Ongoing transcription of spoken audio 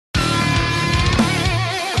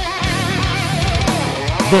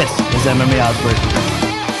This is MMA Oddsbreaker.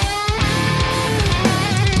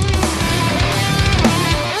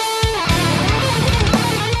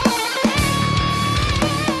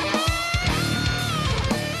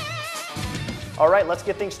 All right, let's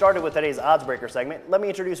get things started with today's Oddsbreaker segment. Let me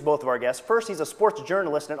introduce both of our guests. First, he's a sports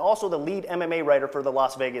journalist and also the lead MMA writer for the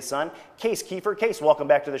Las Vegas Sun, Case Kiefer. Case, welcome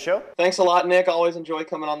back to the show. Thanks a lot, Nick. Always enjoy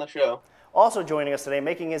coming on the show. Also joining us today,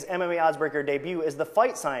 making his MMA Oddsbreaker debut, is the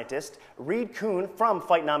fight scientist, Reed Kuhn from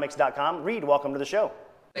Fightnomics.com. Reed, welcome to the show.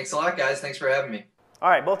 Thanks a lot, guys. Thanks for having me. All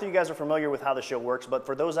right, both of you guys are familiar with how the show works, but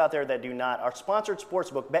for those out there that do not, our sponsored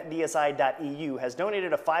sportsbook, BetDSI.eu, has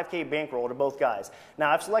donated a $5K bankroll to both guys. Now,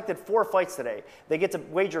 I've selected 4 fights today. They get to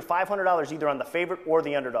wager $500 either on the favorite or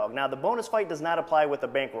the underdog. Now, the bonus fight does not apply with the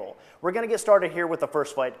bankroll. We're going to get started here with the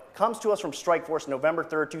first fight. Comes to us from Strikeforce, November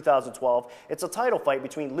 3rd, 2012. It's a title fight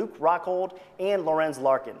between Luke Rockhold and Lorenz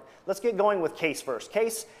Larkin. Let's get going with Case first.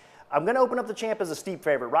 Case, I'm going to open up the champ as a steep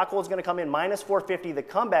favorite. Rockhold's going to come in minus 450. The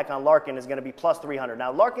comeback on Larkin is going to be plus 300.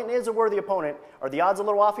 Now, Larkin is a worthy opponent. Are the odds a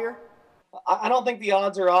little off here? I don't think the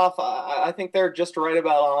odds are off. I think they're just right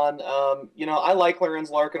about on. I like Lorenz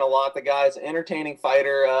Larkin a lot. The guy's an entertaining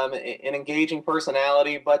fighter, an engaging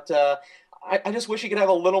personality, but I just wish he could have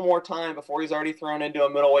a little more time before he's already thrown into a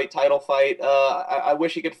middleweight title fight. I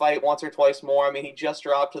wish he could fight once or twice more. I mean, he just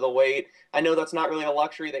dropped to the weight. I know that's not really a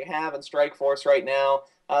luxury they have in Strikeforce right now.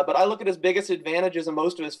 But I look at his biggest advantages in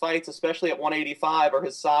most of his fights, especially at 185, are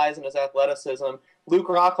his size and his athleticism. Luke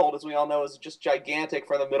Rockhold, as we all know, is just gigantic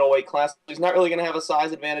for the middleweight class. He's not really going to have a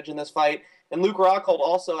size advantage in this fight. And Luke Rockhold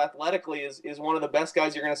also athletically is one of the best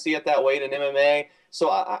guys you're going to see at that weight in MMA. So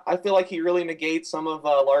I feel like he really negates some of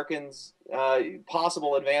Larkin's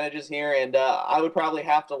possible advantages here. And I would probably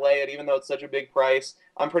have to lay it, even though it's such a big price.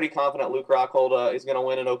 I'm pretty confident Luke Rockhold is going to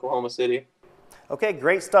win in Oklahoma City. Okay,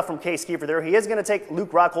 great stuff from Case Kiefer there. He is going to take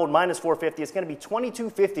Luke Rockhold minus 450. It's going to be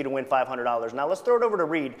 $22.50 to win $500. Now let's throw it over to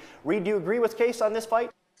Reed. Reed, do you agree with Case on this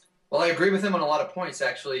fight? Well, I agree with him on a lot of points,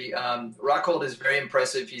 actually. Rockhold is very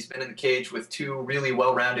impressive. He's been in the cage with 2 really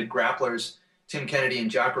well-rounded grapplers, Tim Kennedy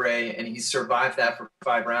and Jacare, and he's survived that for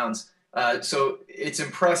 5 rounds. So it's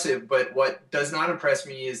impressive, but what does not impress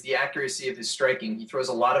me is the accuracy of his striking. He throws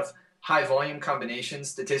a lot of high-volume combinations.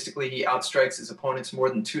 Statistically, he outstrikes his opponents more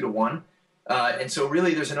than 2-1. And so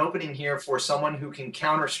really there's an opening here for someone who can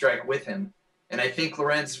counter-strike with him. And I think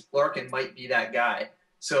Lorenz Larkin might be that guy.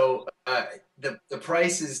 So the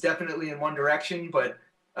price is definitely in one direction, but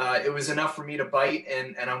it was enough for me to bite,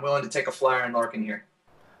 and I'm willing to take a flyer on Larkin here.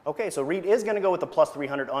 Okay, so Reed is going to go with the plus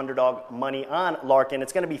 300 underdog money on Larkin.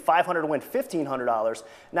 It's going to be $500 to win $1,500.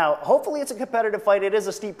 Now, hopefully it's a competitive fight. It is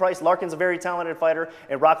a steep price. Larkin's a very talented fighter,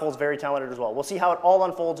 and Rockhold's very talented as well. We'll see how it all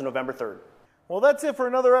unfolds November 3rd. Well, that's it for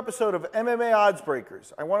another episode of MMA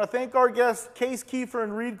Oddsbreakers. I want to thank our guests, Case Kiefer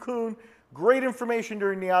and Reed Kuhn. Great information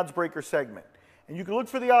during the Oddsbreaker segment. And you can look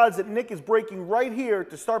for the odds that Nick is breaking right here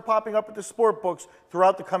to start popping up at the sport books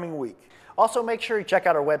throughout the coming week. Also, make sure you check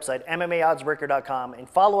out our website, MMAOddsbreaker.com, and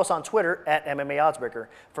follow us on Twitter at MMA Oddsbreaker.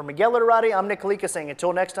 For Miguel Literati, I'm Nick Kalika saying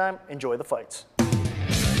until next time, enjoy the fights.